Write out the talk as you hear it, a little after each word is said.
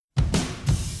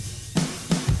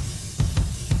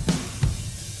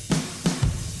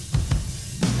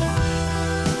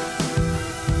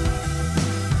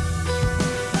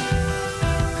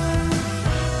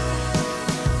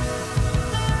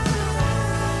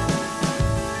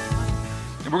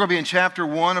We're going to be in chapter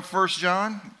 1 of 1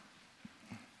 John.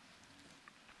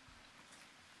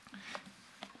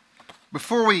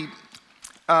 Before we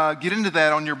get into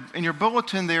that, in your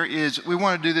bulletin we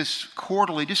want to do this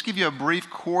quarterly, just give you a brief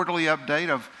quarterly update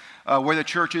of where the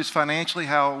church is financially,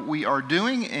 how we are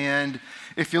doing. And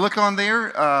if you look on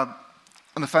there, on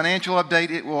the financial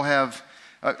update, it will have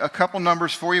a couple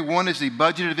numbers for you. One is the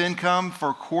budgeted income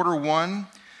for quarter 1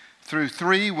 through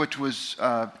 3, which was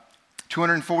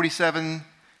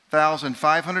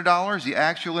 $247,500. The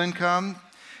actual income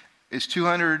is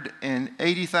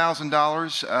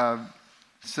 $280,000,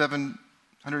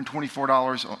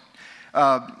 $724.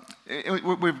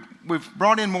 We've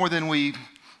brought in more than we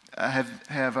have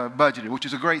budgeted, which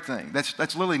is a great thing. That's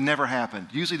literally never happened.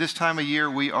 Usually this time of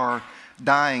year we are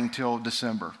dying till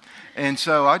December. And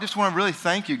so I just want to really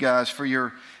thank you guys for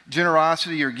your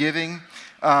generosity, your giving.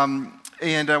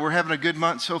 And we're having a good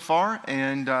month so far,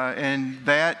 and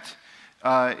that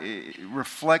it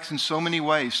reflects in so many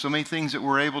ways, so many things that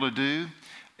we're able to do.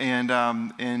 And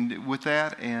with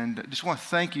that, and I just want to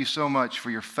thank you so much for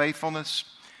your faithfulness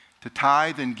to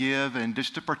tithe and give and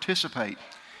just to participate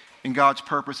in God's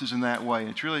purposes in that way.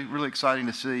 It's really, really exciting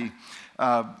to see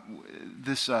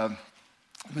this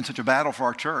been such a battle for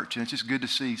our church, and it's just good to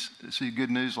see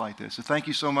good news like this. So thank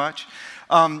you so much.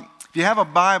 If you have a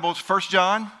Bible, it's 1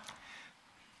 John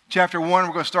chapter 1.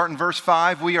 We're going to start in verse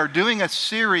 5. We are doing a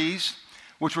series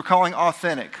which we're calling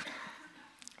Authentic.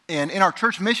 And in our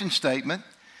church mission statement,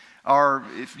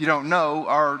 if you don't know,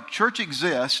 our church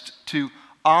exists to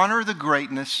honor the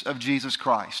greatness of Jesus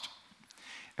Christ.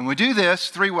 And we do this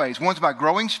 3 ways. One's by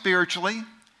growing spiritually.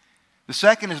 The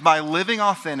second is by living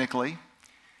authentically.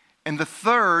 And the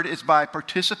third is by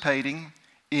participating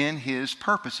in His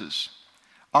purposes.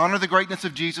 Honor the greatness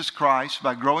of Jesus Christ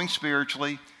by growing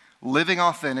spiritually, living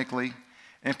authentically,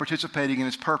 and participating in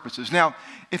His purposes. Now,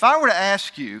 if I were to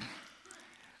ask you,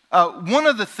 one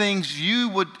of the things you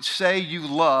would say you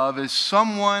love is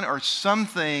someone or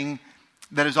something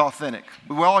that is authentic.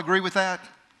 We all agree with that?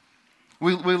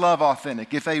 We love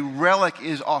authentic. If a relic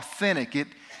is authentic, it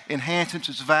enhances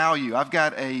its value. I've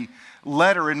got a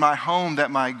letter in my home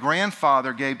that my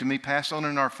grandfather gave to me, passed on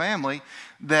in our family,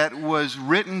 that was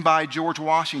written by George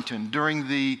Washington during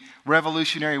the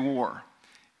Revolutionary War.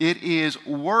 It is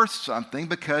worth something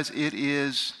because it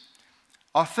is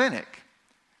authentic.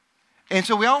 And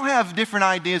so we all have different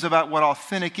ideas about what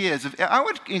authentic is. I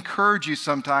would encourage you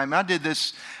sometime, I did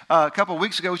this a couple of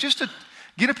weeks ago, just to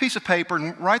get a piece of paper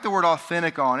and write the word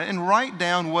authentic on it and write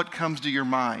down what comes to your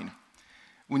mind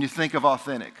when you think of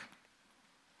authentic.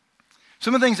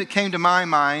 Some of the things that came to my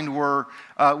mind were,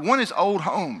 one is old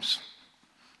homes.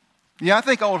 Yeah, I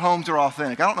think old homes are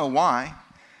authentic. I don't know why.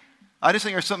 I just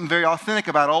think there's something very authentic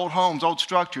about old homes, old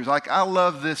structures. Like, I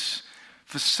love this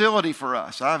facility for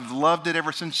us. I've loved it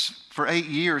ever since, for 8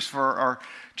 years, for our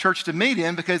church to meet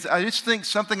in, because I just think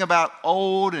something about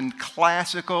old and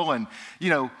classical and,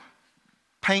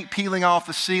 paint peeling off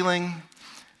the ceiling,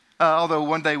 although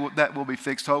one day that will be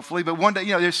fixed, hopefully. But one day,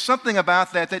 there's something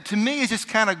about that to me is just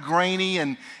kind of grainy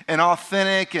and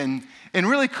authentic and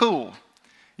really cool.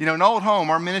 An old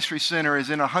home, our ministry center is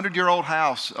in a 100-year-old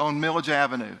house on Millage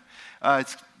Avenue.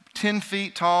 It's 10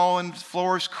 feet tall and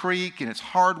floors creak and it's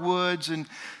hardwoods and,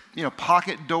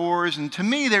 pocket doors. And to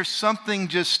me, there's something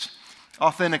just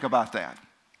authentic about that.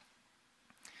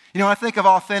 I think of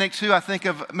authentic too. I think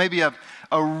of maybe a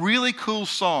really cool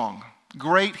song,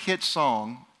 great hit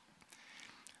song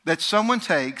that someone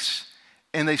takes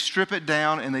and they strip it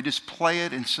down and they just play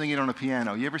it and sing it on a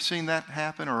piano. You ever seen that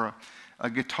happen? Or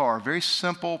a guitar? Very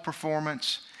simple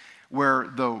performance where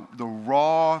the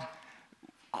raw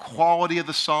quality of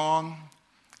the song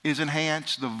is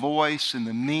enhanced, the voice and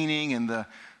the meaning and the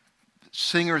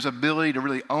singer's ability to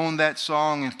really own that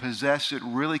song and possess it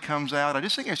really comes out. I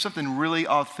just think there's something really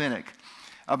authentic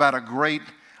about a great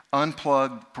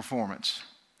unplugged performance.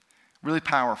 Really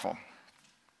powerful.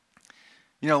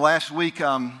 Last week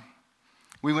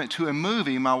we went to a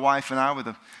movie, my wife and I, with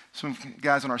some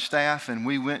guys on our staff, and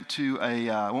we went to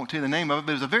I won't tell you the name of it,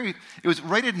 but it was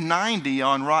rated 90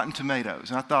 on Rotten Tomatoes.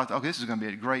 And I thought, okay, this is going to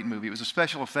be a great movie. It was a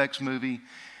special effects movie.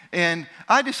 And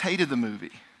I just hated the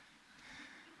movie.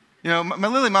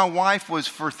 My wife was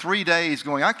for 3 days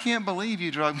going, I can't believe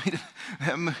you drugged me to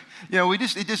that movie.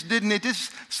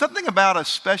 Something about a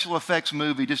special effects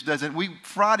movie just doesn't.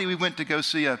 Friday we went to go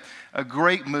see a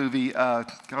great movie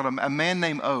called A Man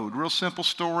Named Ode. Real simple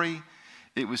story.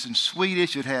 It was in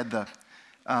Swedish. It had the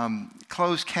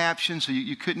closed captions, so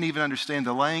you couldn't even understand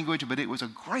the language, but it was a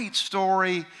great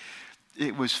story.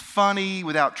 It was funny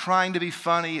without trying to be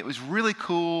funny. It was really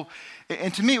cool.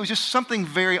 And to me, it was just something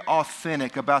very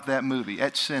authentic about that movie,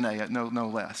 Et Cine, no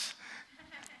less.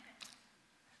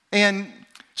 And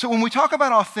so when we talk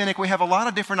about authentic, we have a lot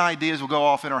of different ideas will go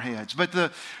off in our heads. But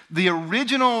the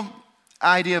original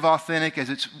idea of authentic, as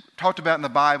it's talked about in the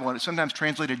Bible, and it's sometimes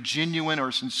translated genuine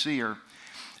or sincere,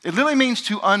 it literally means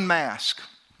to unmask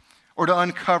or to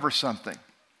uncover something.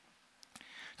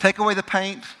 Take away the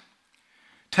paint,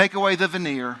 take away the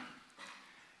veneer,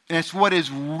 and it's what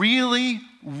is really,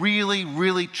 really,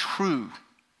 really true.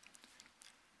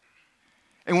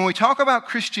 And when we talk about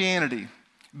Christianity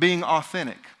being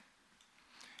authentic,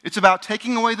 it's about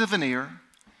taking away the veneer.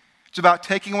 It's about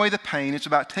taking away the pain. It's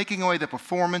about taking away the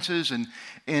performances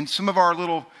and some of our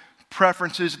little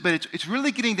preferences. But it's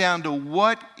really getting down to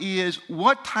what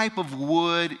type of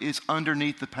wood is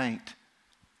underneath the paint.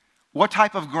 What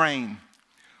type of grain?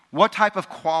 What type of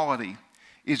quality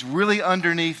is really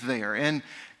underneath there? And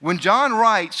when John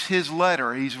writes his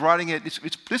letter, he's writing it,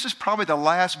 this is probably the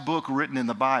last book written in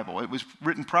the Bible. It was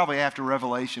written probably after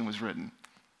Revelation was written.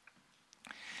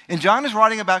 And John is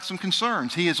writing about some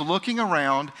concerns. He is looking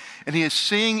around and he is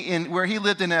seeing where he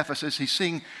lived in Ephesus, he's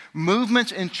seeing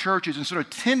movements in churches and sort of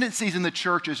tendencies in the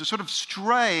churches to sort of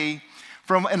stray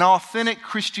from an authentic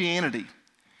Christianity.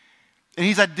 And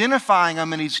he's identifying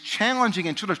them and he's challenging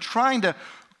and sort of trying to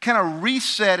kind of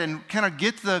reset and kind of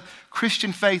get the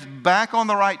Christian faith back on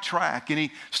the right track. And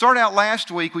he started out last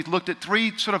week, we looked at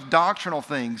 3 sort of doctrinal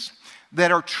things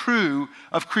that are true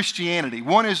of Christianity.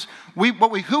 One is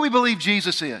who we believe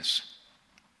Jesus is.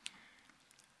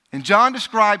 And John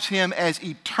describes him as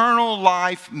eternal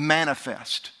life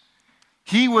manifest.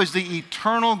 He was the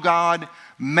eternal God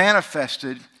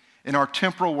manifested in our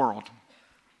temporal world.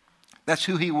 That's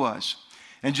who he was.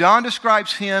 And John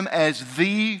describes him as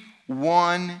the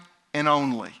one and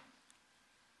only.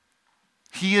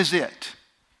 He is it.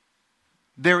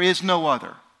 There is no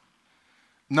other.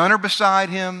 None are beside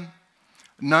him.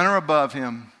 None are above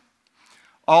him.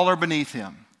 All are beneath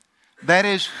him. That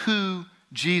is who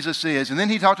Jesus is. And then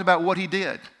he talked about what he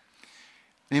did.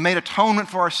 And he made atonement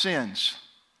for our sins.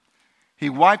 He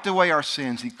wiped away our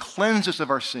sins. He cleansed us of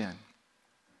our sin.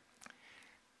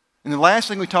 And the last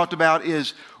thing we talked about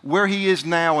is where he is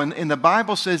now. And the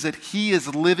Bible says that he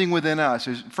is living within us.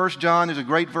 1 John is a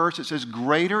great verse. It says,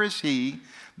 "Greater is he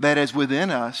that is within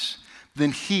us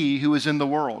than he who is in the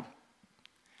world."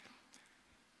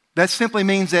 That simply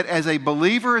means that as a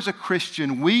believer, as a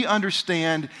Christian, we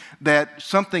understand that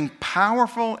something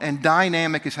powerful and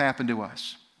dynamic has happened to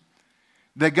us.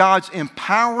 That God's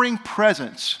empowering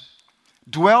presence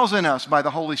dwells in us by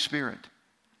the Holy Spirit.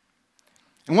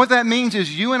 And what that means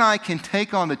is you and I can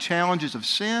take on the challenges of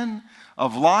sin,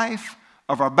 of life,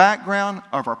 of our background,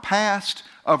 of our past,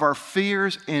 of our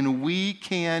fears, and we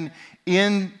can,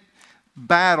 in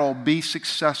battle, be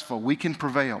successful. We can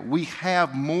prevail. We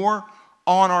have more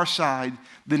on our side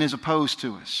than is opposed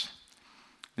to us.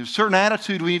 There's a certain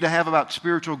attitude we need to have about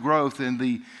spiritual growth and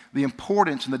the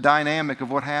importance and the dynamic of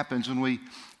what happens when we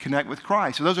connect with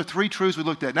Christ. So those are 3 truths we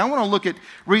looked at. Now I want to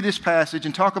read this passage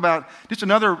and talk about just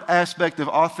another aspect of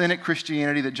authentic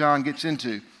Christianity that John gets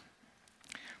into.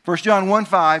 1 John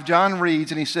 1:5, John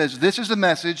reads and he says, "This is the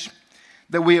message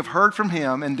that we have heard from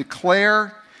him and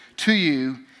declare to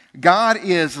you, God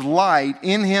is light,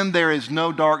 in him there is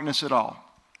no darkness at all.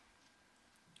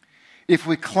 If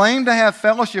we claim to have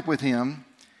fellowship with him,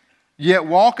 yet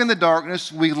walk in the darkness,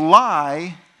 we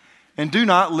lie and do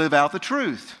not live out the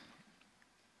truth.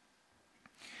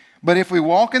 But if we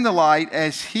walk in the light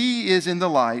as he is in the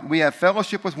light, we have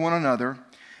fellowship with one another,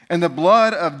 and the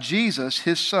blood of Jesus,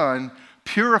 his Son,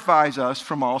 purifies us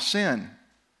from all sin.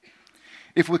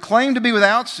 If we claim to be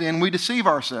without sin, we deceive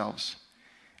ourselves,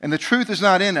 and the truth is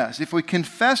not in us. If we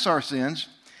confess our sins,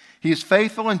 he is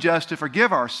faithful and just to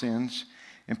forgive our sins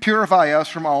and purify us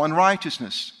from all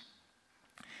unrighteousness.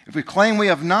 If we claim we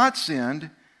have not sinned,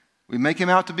 we make him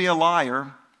out to be a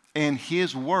liar, and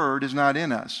his word is not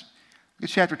in us." Look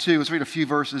at chapter 2. Let's read a few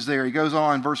verses there. He goes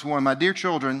on, verse 1, "My dear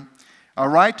children, I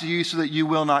write to you so that you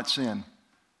will not sin.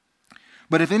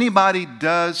 But if anybody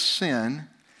does sin,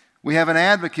 we have an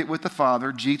advocate with the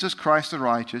Father, Jesus Christ the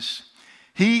righteous.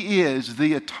 He is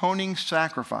the atoning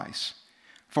sacrifice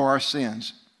for our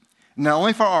sins, not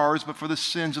only for ours, but for the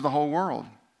sins of the whole world.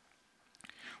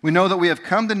 We know that we have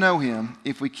come to know him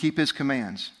if we keep his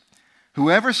commands.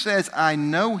 Whoever says, 'I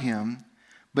know him,'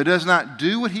 but does not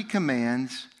do what he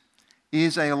commands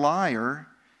is a liar,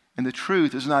 and the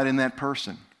truth is not in that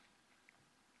person.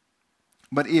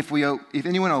 But if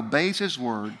anyone obeys his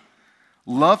word,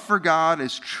 love for God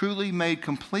is truly made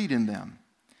complete in them.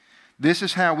 This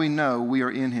is how we know we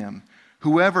are in him.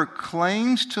 Whoever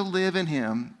claims to live in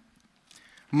him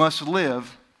must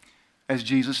live as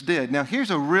Jesus did. Now,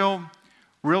 here's a real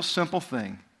simple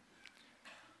thing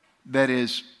that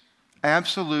is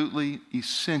absolutely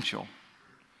essential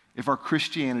if our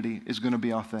Christianity is going to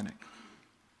be authentic.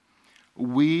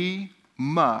 We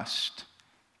must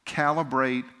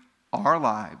calibrate our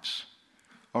lives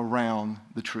around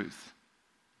the truth.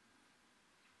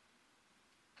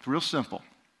 It's real simple.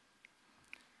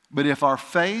 But if our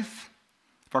faith,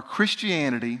 if our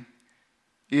Christianity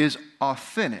is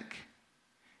authentic,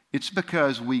 it's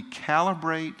because we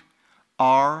calibrate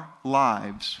our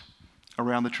lives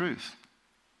around the truth.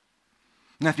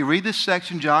 Now, if you read this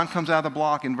section, John comes out of the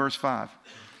block in verse 5.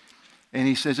 And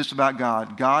he says it's about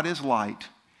God. God is light.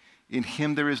 In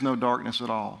him there is no darkness at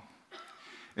all.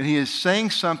 And he is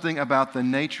saying something about the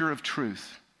nature of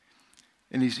truth.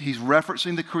 And he's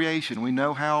referencing the creation. We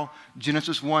know how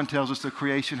Genesis 1 tells us the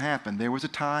creation happened. There was a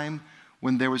time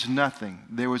when there was nothing.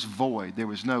 There was void. There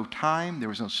was no time. There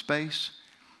was no space.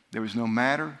 There was no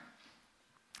matter.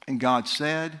 And God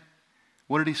said,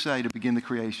 what did he say to begin the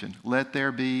creation? Let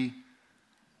there be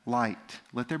light.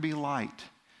 Let there be light.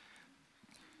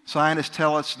 Scientists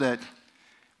tell us that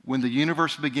when the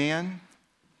universe began,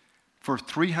 for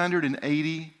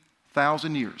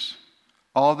 380,000 years,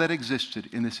 all that existed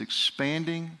in this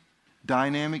expanding,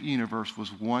 dynamic universe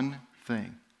was one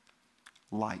thing: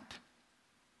 light.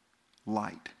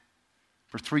 Light.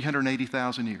 For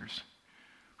 380,000 years.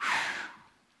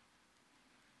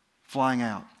 Flying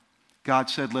out. God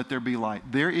said, let there be light.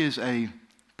 There is a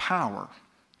power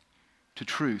to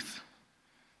truth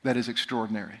that is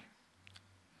extraordinary.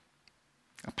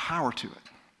 A power to it.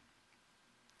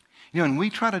 You know, and we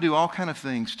try to do all kind of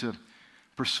things to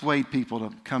persuade people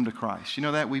to come to Christ. You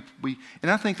know that?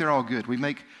 And I think they're all good. We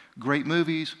make great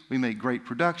movies. We make great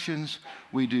productions.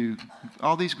 We do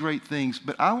all these great things.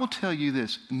 But I will tell you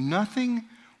this. Nothing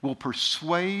will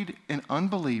persuade an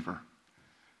unbeliever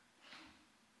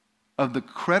of the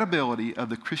credibility of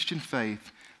the Christian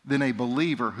faith than a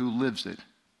believer who lives it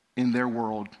in their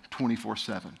world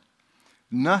 24/7.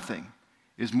 Nothing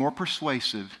is more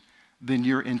persuasive than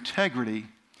your integrity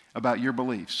about your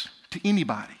beliefs to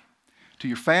anybody, to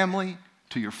your family,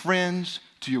 to your friends,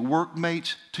 to your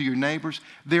workmates, to your neighbors.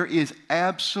 There is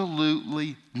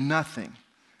absolutely nothing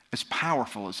as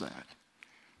powerful as that.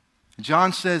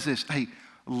 John says this, hey,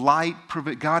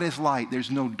 God is light.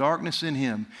 There's no darkness in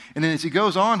him. And then as he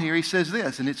goes on here, he says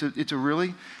this, and it's a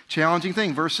really challenging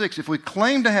thing. Verse 6, if we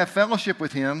claim to have fellowship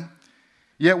with him,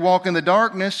 yet walk in the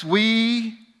darkness,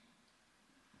 we,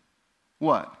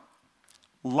 what?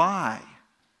 Lie.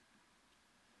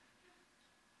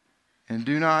 And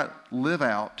do not live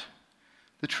out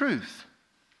the truth.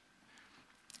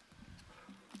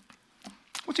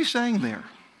 What's he saying there?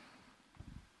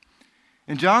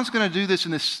 And John's going to do this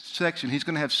in this section. He's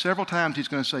going to have several times he's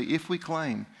going to say, if we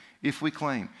claim, if we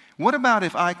claim. What about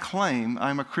if I claim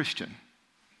I'm a Christian?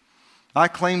 I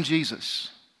claim Jesus.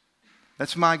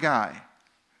 That's my guy.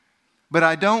 But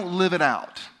I don't live it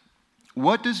out.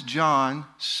 What does John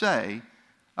say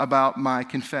about my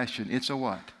confession? It's a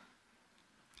what?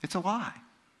 It's a lie.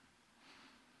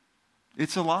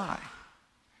 It's a lie.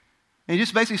 And he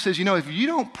just basically says, you know, if you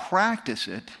don't practice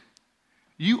it,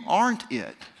 you aren't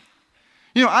it.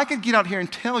 You know, I could get out here and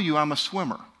tell you I'm a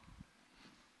swimmer.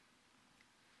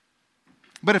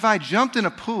 But if I jumped in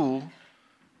a pool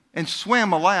and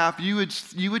swam a lap, you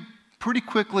would pretty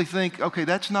quickly think, okay,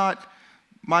 that's not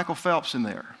Michael Phelps in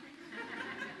there.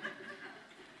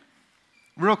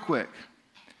 Real quick.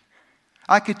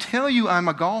 I could tell you I'm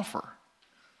a golfer.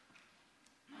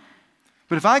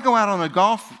 But if I go out on a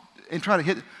golf and try to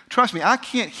hit, trust me, I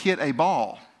can't hit a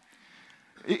ball.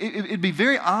 It'd be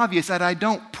very obvious that I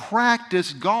don't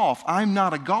practice golf. I'm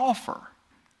not a golfer.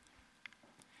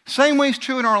 Same way is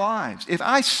true in our lives. If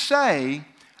I say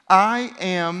I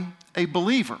am a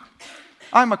believer,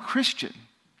 I'm a Christian,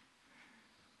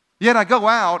 yet I go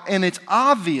out and it's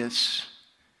obvious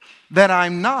that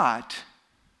I'm not,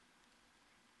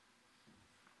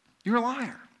 you're a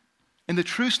liar. And the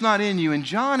truth's not in you. And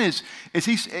John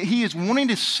he is wanting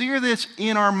to sear this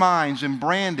in our minds and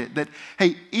brand it that,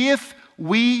 hey, if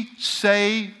we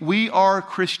say we are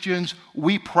Christians,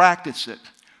 we practice it.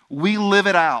 We live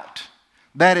it out.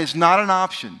 That is not an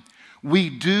option. We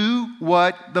do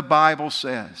what the Bible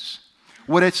says.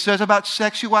 What it says about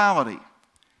sexuality,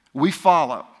 we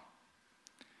follow.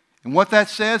 And what that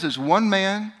says is one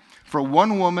man for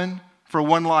one woman for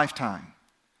one lifetime.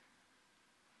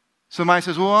 Somebody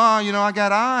says, well, I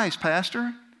got eyes,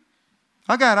 Pastor.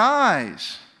 I got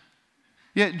eyes.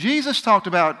 Yet Jesus talked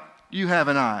about you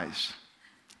having eyes.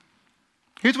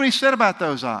 Here's what he said about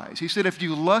those eyes. He said, if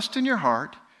you lust in your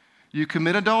heart, you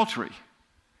commit adultery.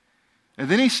 And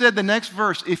then he said the next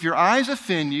verse, if your eyes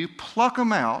offend you, pluck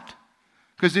them out,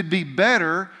 because it'd be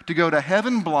better to go to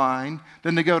heaven blind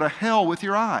than to go to hell with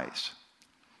your eyes.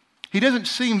 He doesn't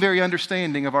seem very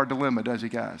understanding of our dilemma, does he,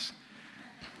 guys?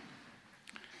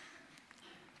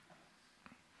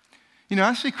 You know,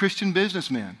 I see Christian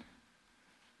businessmen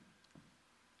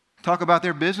talk about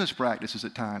their business practices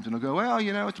at times, and they'll go, well,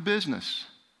 you know, it's business.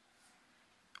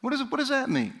 What does that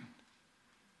mean?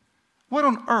 What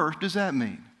on earth does that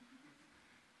mean?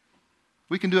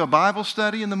 We can do a Bible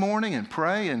study in the morning and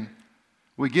pray, and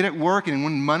we get at work, and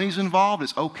when money's involved,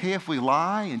 it's okay if we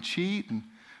lie and cheat and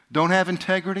don't have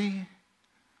integrity,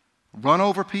 run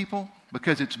over people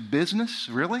because it's business,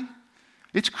 really?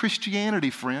 It's Christianity,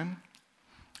 friend,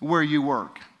 where you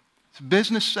work. It's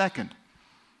business second.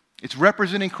 It's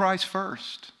representing Christ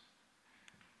first.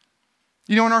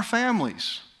 You know, in our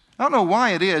families, I don't know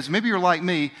why it is. Maybe you're like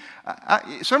me.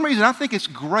 Some reason I think it's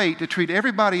great to treat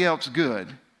everybody else good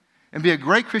and be a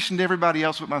great Christian to everybody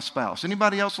else but my spouse.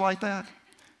 Anybody else like that?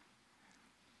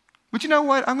 But you know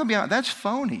what? I'm going to be honest. That's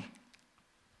phony.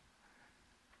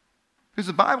 Because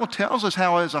the Bible tells us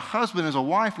how as a husband, as a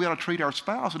wife, we ought to treat our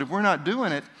spouse. And if we're not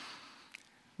doing it,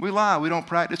 we lie. We don't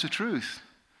practice the truth.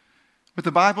 But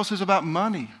the Bible says about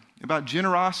money, about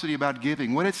generosity, about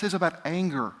giving, what it says about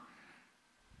anger,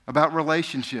 about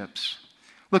relationships.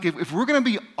 Look, if we're going to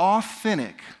be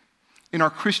authentic in our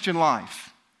Christian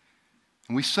life,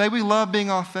 and we say we love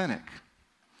being authentic,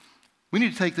 we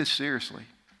need to take this seriously.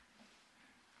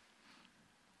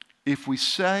 If we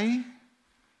say,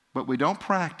 but we don't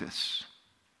practice,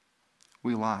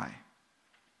 we lie.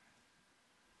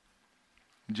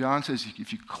 John says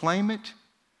if you claim it,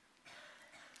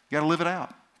 you got to live it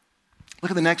out.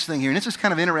 Look at the next thing here, and this is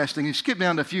kind of interesting. You skip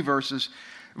down to a few verses.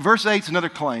 Verse 8 is another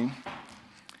claim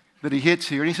that he hits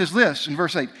here. And he says this in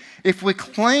verse 8, if we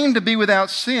claim to be without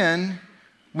sin,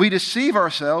 we deceive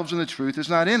ourselves and the truth is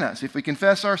not in us. If we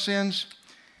confess our sins,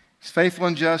 he's faithful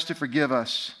and just to forgive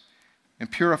us and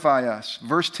purify us.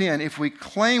 Verse 10, if we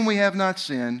claim we have not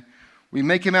sinned, we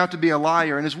make him out to be a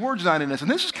liar and his word's not in us. And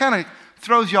this just kind of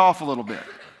throws you off a little bit.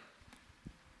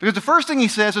 Because the first thing he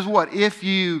says is what? If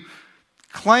you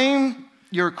claim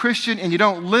you're a Christian and you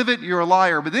don't live it, you're a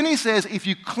liar. But then he says, if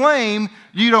you claim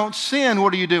you don't sin,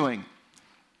 what are you doing?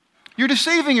 You're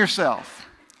deceiving yourself.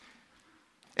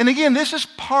 And again, this is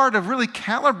part of really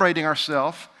calibrating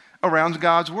ourselves around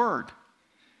God's word.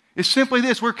 It's simply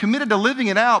this, we're committed to living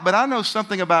it out, but I know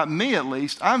something about me at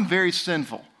least. I'm very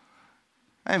sinful.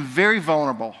 I am very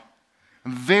vulnerable.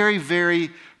 I'm very,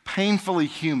 very painfully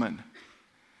human.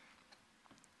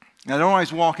 I don't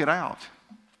always walk it out.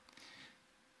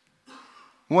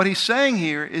 What he's saying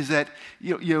here is that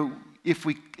if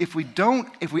we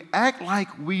act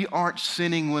like we aren't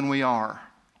sinning when we are,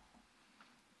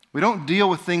 we don't deal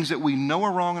with things that we know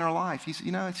are wrong in our life. It's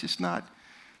just not.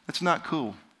 That's not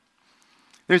cool.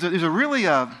 There's a really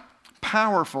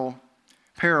powerful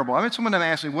parable. I mean, someone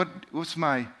asked me what's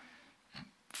my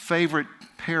favorite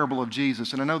parable of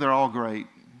Jesus, and I know they're all great.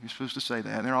 You're supposed to say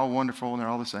that. And they're all wonderful, and they're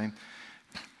all the same.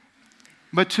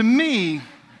 But to me,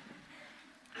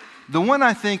 the one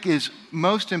I think is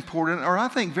most important, or I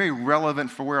think very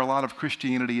relevant for where a lot of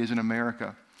Christianity is in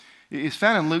America, is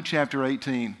found in Luke chapter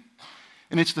 18.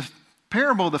 And it's the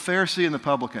parable of the Pharisee and the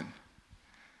publican.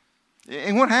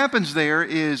 And what happens there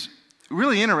is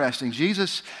really interesting.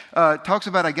 Jesus talks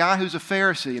about a guy who's a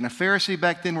Pharisee. And a Pharisee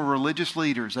back then were religious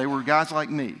leaders. They were guys like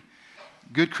me,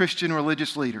 good Christian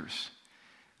religious leaders.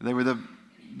 They were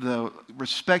the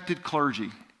respected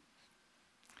clergy.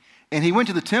 And he went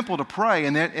to the temple to pray.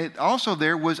 And also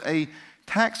there was a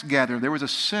tax gatherer. There was a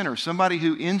sinner, somebody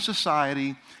who in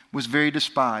society was very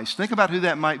despised. Think about who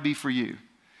that might be for you.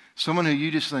 Someone who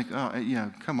you just think,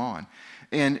 oh, come on.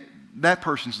 And that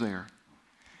person's there.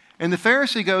 And the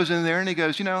Pharisee goes in there and he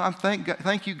goes,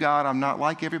 thank you, God, I'm not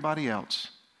like everybody else.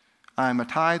 I'm a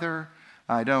tither.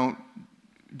 I don't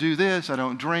do this. I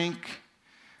don't drink.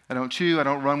 I don't chew. I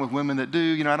don't run with women that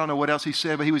do. I don't know what else he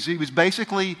said, but he was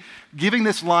basically giving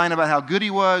this line about how good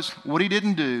he was, what he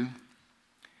didn't do,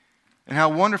 and how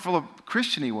wonderful a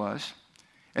Christian he was.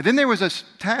 And then there was a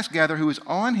tax gatherer who was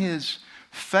on his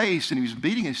face and he was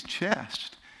beating his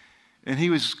chest. And he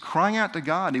was crying out to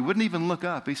God. He wouldn't even look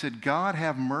up. He said, God,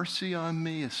 have mercy on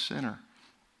me, a sinner.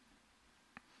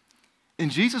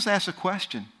 And Jesus asked a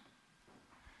question.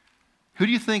 Who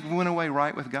do you think went away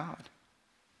right with God?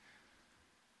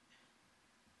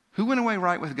 Who went away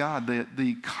right with God?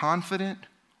 The confident,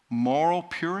 moral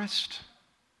purist?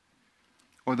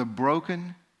 Or the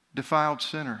broken, defiled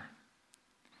sinner?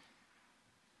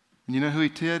 And you know who he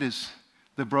did? Is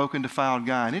the broken, defiled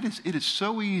guy. And it is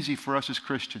so easy for us as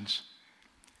Christians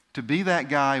to be that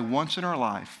guy once in our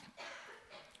life,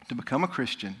 to become a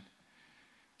Christian,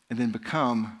 and then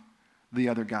become the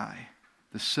other guy,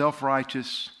 the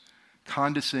self-righteous,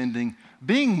 condescending.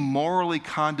 Being morally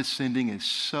condescending is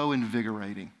so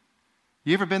invigorating.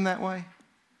 You ever been that way?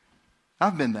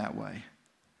 I've been that way.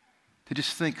 To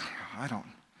just think,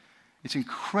 it's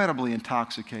incredibly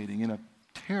intoxicating in a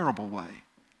terrible way.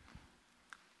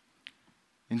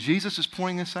 And Jesus is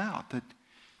pointing this out, that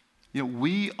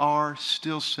we are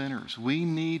still sinners. We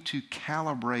need to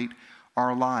calibrate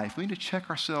our life. We need to check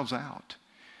ourselves out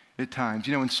at times.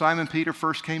 When Simon Peter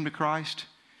first came to Christ,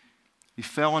 he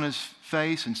fell on his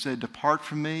face and said, "Depart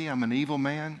from me, I'm an evil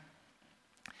man."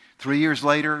 3 years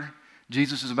later,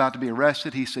 Jesus is about to be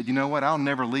arrested. He said, "You know what? I'll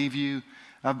never leave you.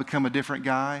 I've become a different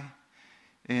guy."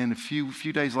 And a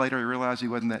few days later, he realized he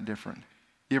wasn't that different.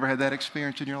 You ever had that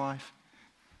experience in your life?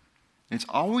 It's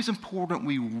always important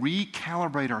we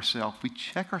recalibrate ourselves. We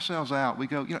check ourselves out. We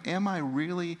go, am I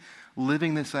really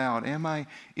living this out? Am I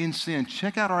in sin?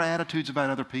 Check out our attitudes about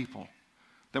other people,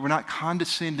 that we're not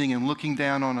condescending and looking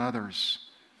down on others.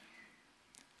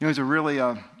 There's a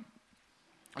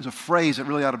phrase that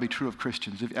really ought to be true of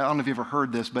Christians. I don't know if you've ever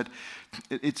heard this, but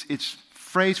it's a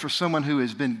phrase for someone who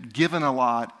has been given a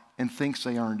lot and thinks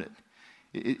they earned it.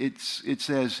 It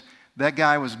says, that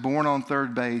guy was born on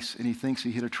third base and he thinks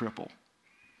he hit a triple.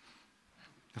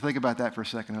 Think about that for a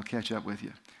second. I'll catch up with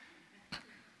you.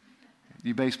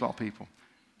 You baseball people.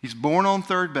 He's born on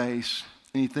third base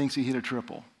and he thinks he hit a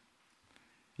triple.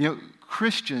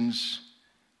 Christians,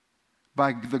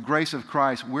 by the grace of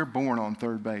Christ, we're born on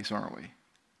third base, aren't we?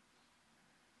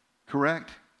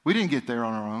 Correct? We didn't get there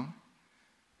on our own.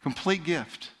 Complete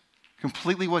gift.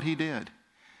 Completely what he did.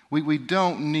 We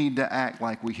don't need to act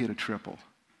like we hit a triple.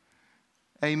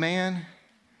 Amen?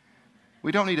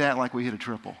 We don't need to act like we hit a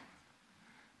triple.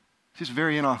 It's just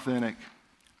very inauthentic.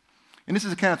 And this is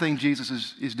the kind of thing Jesus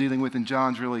is dealing with and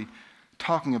John's really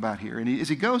talking about here. And as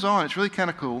he goes on, it's really kind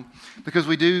of cool because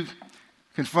we do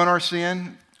confront our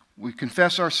sin, we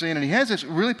confess our sin, and he has this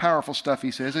really powerful stuff,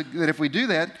 he says, that if we do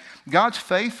that, God's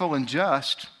faithful and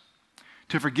just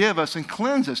to forgive us and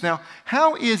cleanse us. Now,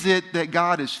 how is it that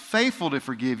God is faithful to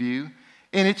forgive you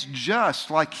and it's just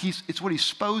like it's what he's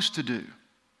supposed to do?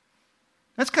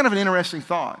 That's kind of an interesting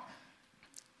thought.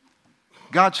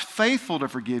 God's faithful to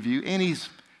forgive you, and he's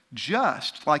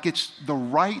just, like it's the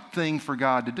right thing for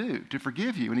God to do, to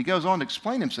forgive you. And he goes on to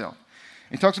explain himself.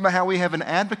 He talks about how we have an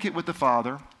advocate with the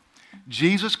Father,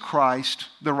 Jesus Christ,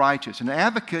 the righteous. An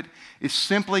advocate is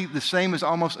simply the same as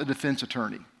almost a defense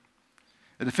attorney.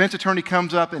 A defense attorney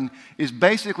comes up and is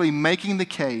basically making the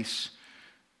case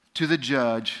to the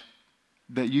judge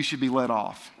that you should be let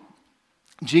off.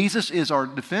 Jesus is our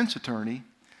defense attorney,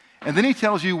 and then he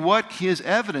tells you what his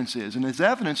evidence is. And his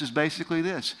evidence is basically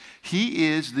this. He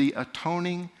is the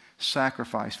atoning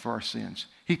sacrifice for our sins.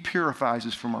 He purifies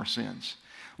us from our sins.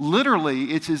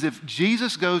 Literally, it's as if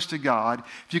Jesus goes to God.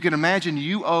 If you can imagine,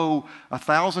 you owe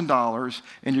 $1,000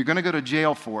 and you're going to go to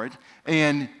jail for it.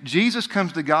 And Jesus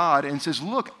comes to God and says,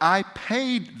 look, I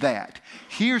paid that.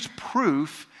 Here's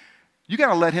proof. You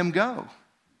got to let him go.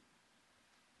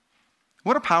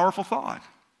 What a powerful thought.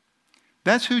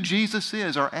 That's who Jesus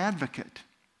is, our advocate.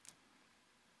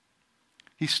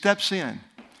 He steps in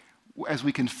as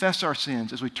we confess our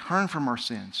sins, as we turn from our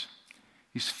sins.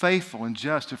 He's faithful and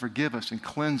just to forgive us and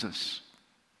cleanse us.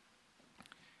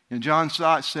 And John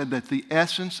Stott said that the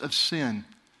essence of sin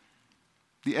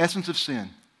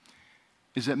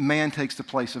is that man takes the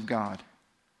place of God.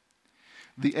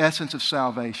 The essence of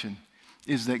salvation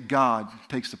is that God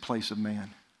takes the place of man.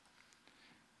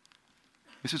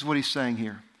 This is what he's saying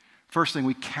here. First thing,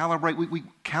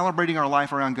 calibrating our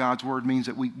life around God's word means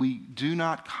that we do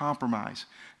not compromise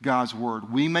God's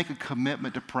word. We make a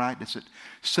commitment to practice it.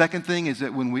 Second thing is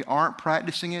that when we aren't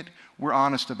practicing it, we're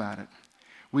honest about it.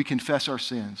 We confess our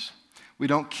sins. We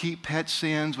don't keep pet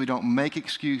sins. We don't make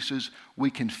excuses. We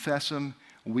confess them.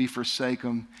 We forsake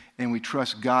them. And we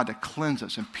trust God to cleanse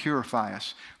us and purify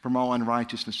us from all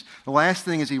unrighteousness. The last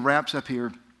thing as he wraps up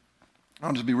here,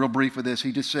 I'll just be real brief with this.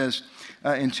 He just says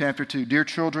in chapter 2, "Dear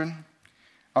children,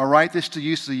 I write this to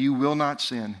you so you will not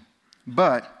sin.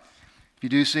 But if you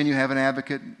do sin, you have an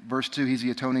advocate." Verse 2, he's the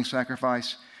atoning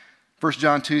sacrifice. 1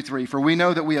 John 2:3, "For we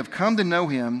know that we have come to know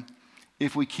him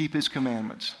if we keep his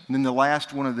commandments." And then the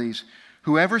last one of these,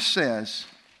 "Whoever says,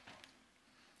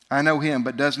 'I know him,'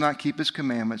 but does not keep his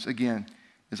commandments," again,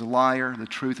 is a liar. The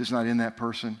truth is not in that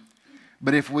person.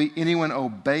 "But if anyone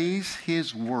obeys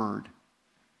his word,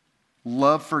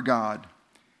 love for God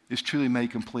is truly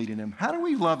made complete in him." How do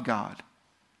we love God?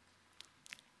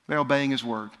 By obeying his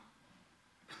word.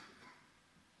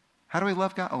 How do we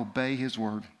love God? Obey his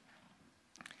word.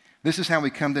 This is how we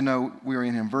come to know we're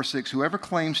in him. Verse 6, whoever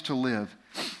claims to live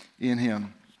in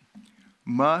him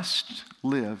must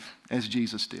live as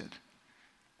Jesus did.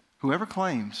 Whoever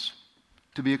claims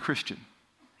to be a Christian,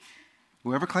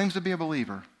 whoever claims to be a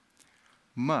believer,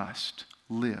 must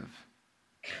live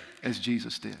as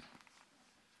Jesus did.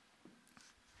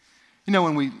 You know,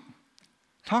 when we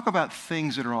talk about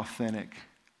things that are authentic,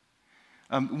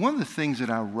 one of the things that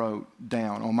I wrote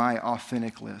down on my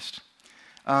authentic list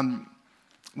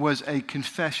was a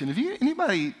confession.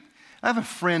 I have a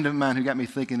friend of mine who got me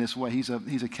thinking this way. He's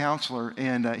a counselor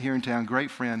and here in town,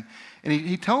 great friend. And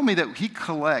he told me that he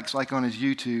collects, like on his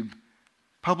YouTube,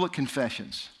 public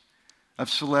confessions of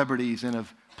celebrities and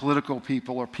of political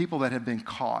people or people that have been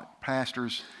caught,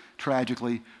 pastors,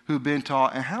 tragically, who've been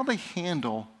taught, and how they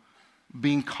handle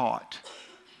being caught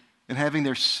and having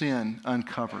their sin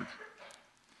uncovered.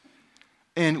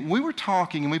 And we were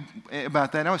talking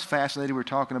about that, and I was fascinated. We were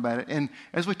talking about it. And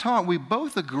as we talked, we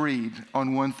both agreed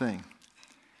on one thing.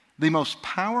 The most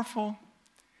powerful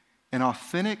and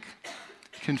authentic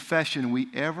confession we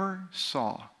ever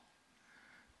saw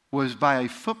was by a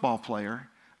football player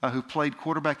who played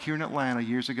quarterback here in Atlanta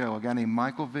years ago, a guy named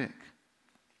Michael Vick.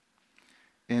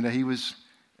 And he was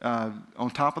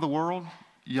on top of the world,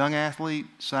 young athlete,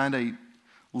 signed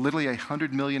literally a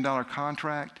 $100 million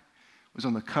contract, was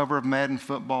on the cover of Madden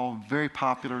Football, very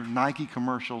popular, Nike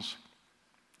commercials.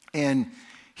 And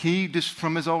he just,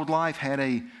 from his old life, had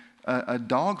a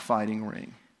dog fighting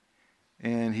ring.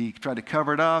 And he tried to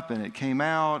cover it up, and it came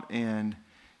out, and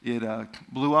it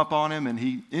blew up on him, and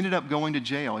he ended up going to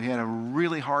jail. He had a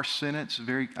really harsh sentence,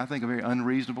 I think a very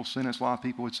unreasonable sentence, a lot of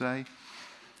people would say.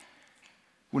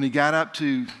 When he got up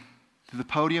to the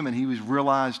podium and he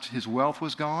realized his wealth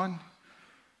was gone,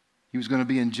 he was going to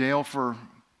be in jail for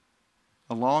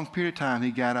a long period of time, he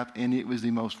got up, and it was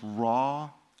the most raw,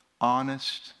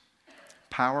 honest,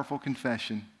 powerful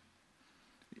confession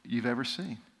you've ever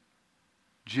seen.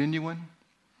 Genuine.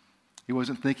 He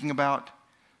wasn't thinking about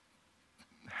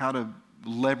how to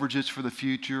leverage this for the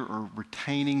future or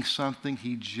retaining something.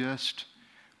 He just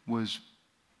was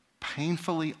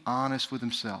painfully honest with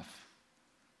himself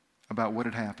about what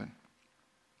had happened.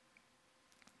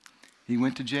 He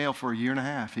went to jail for 1.5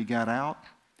 years. He got out,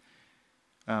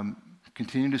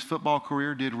 continued his football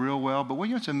career, did real well. But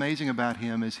what's amazing about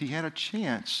him is he had a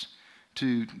chance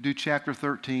to do chapter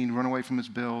 13, run away from his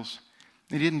bills.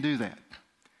 He didn't do that.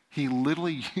 He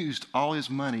literally used all his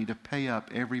money to pay up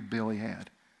every bill he had.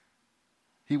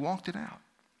 He walked it out.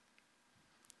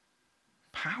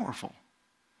 Powerful.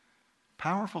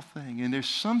 Powerful thing. And there's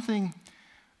something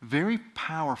very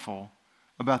powerful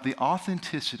about the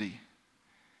authenticity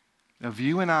of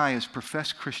you and I as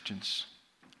professed Christians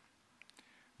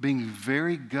being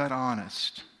very gut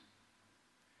honest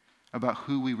about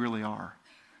who we really are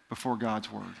before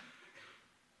God's Word.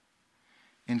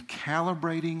 And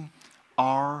calibrating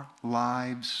our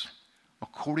lives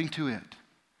according to it.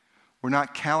 We're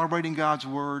not calibrating God's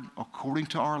Word according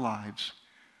to our lives.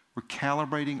 We're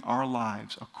calibrating our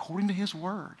lives according to His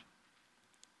Word.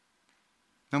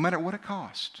 No matter what it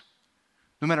costs.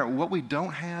 No matter what we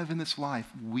don't have in this life,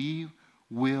 we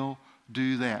will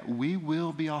do that. We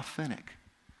will be authentic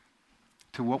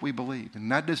to what we believe. And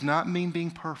that does not mean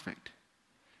being perfect.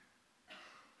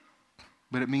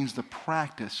 But it means the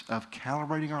practice of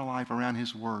calibrating our life around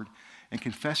His Word and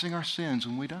confessing our sins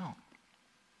when we don't.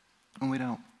 When we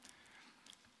don't.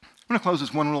 I'm going to close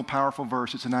this one real powerful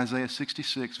verse. It's in Isaiah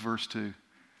 66, verse 2.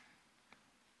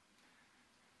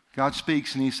 God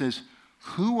speaks and He says,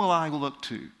 "Who will I look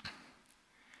to,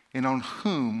 and on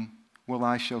whom will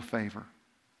I show favor?"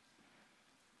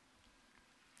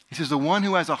 He says, "The one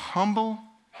who has a humble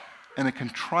and a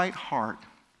contrite heart,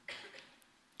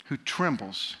 who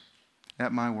trembles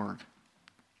at my word."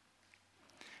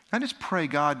 I just pray,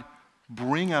 God,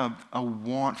 bring a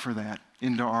want for that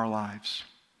into our lives.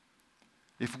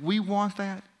 If we want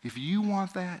that, if you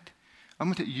want that, I'm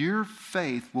going to tell you, your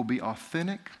faith will be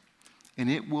authentic and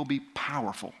it will be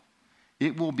powerful.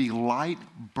 It will be light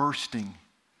bursting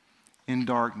in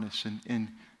darkness, and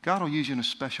God will use you in a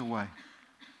special way.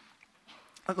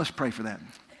 Let's pray for that.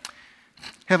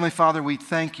 Heavenly Father, we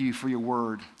thank you for your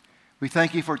word. We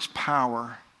thank you for its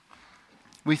power.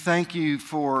 We thank you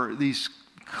for these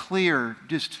clear,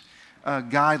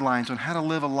 guidelines on how to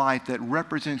live a life that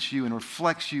represents you and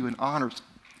reflects you and honors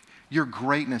your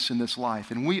greatness in this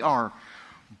life. And we are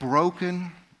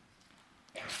broken,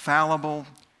 fallible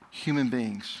human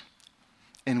beings.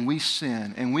 And we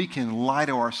sin, and we can lie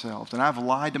to ourselves. And I've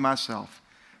lied to myself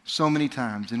so many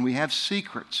times. And we have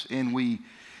secrets, and we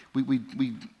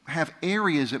have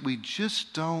areas that we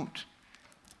just don't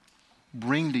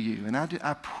bring to you. And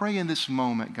I pray in this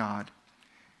moment, God,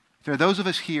 if there are those of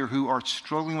us here who are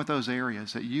struggling with those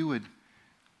areas, that you would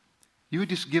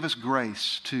just give us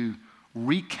grace to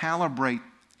recalibrate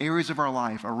areas of our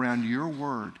life around your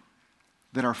word,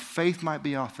 that our faith might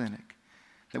be authentic,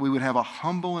 that we would have a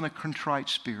humble and a contrite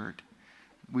spirit.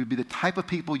 We'd be the type of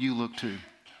people you look to,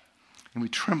 and we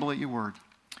tremble at your word.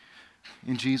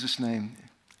 In Jesus' name,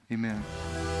 amen.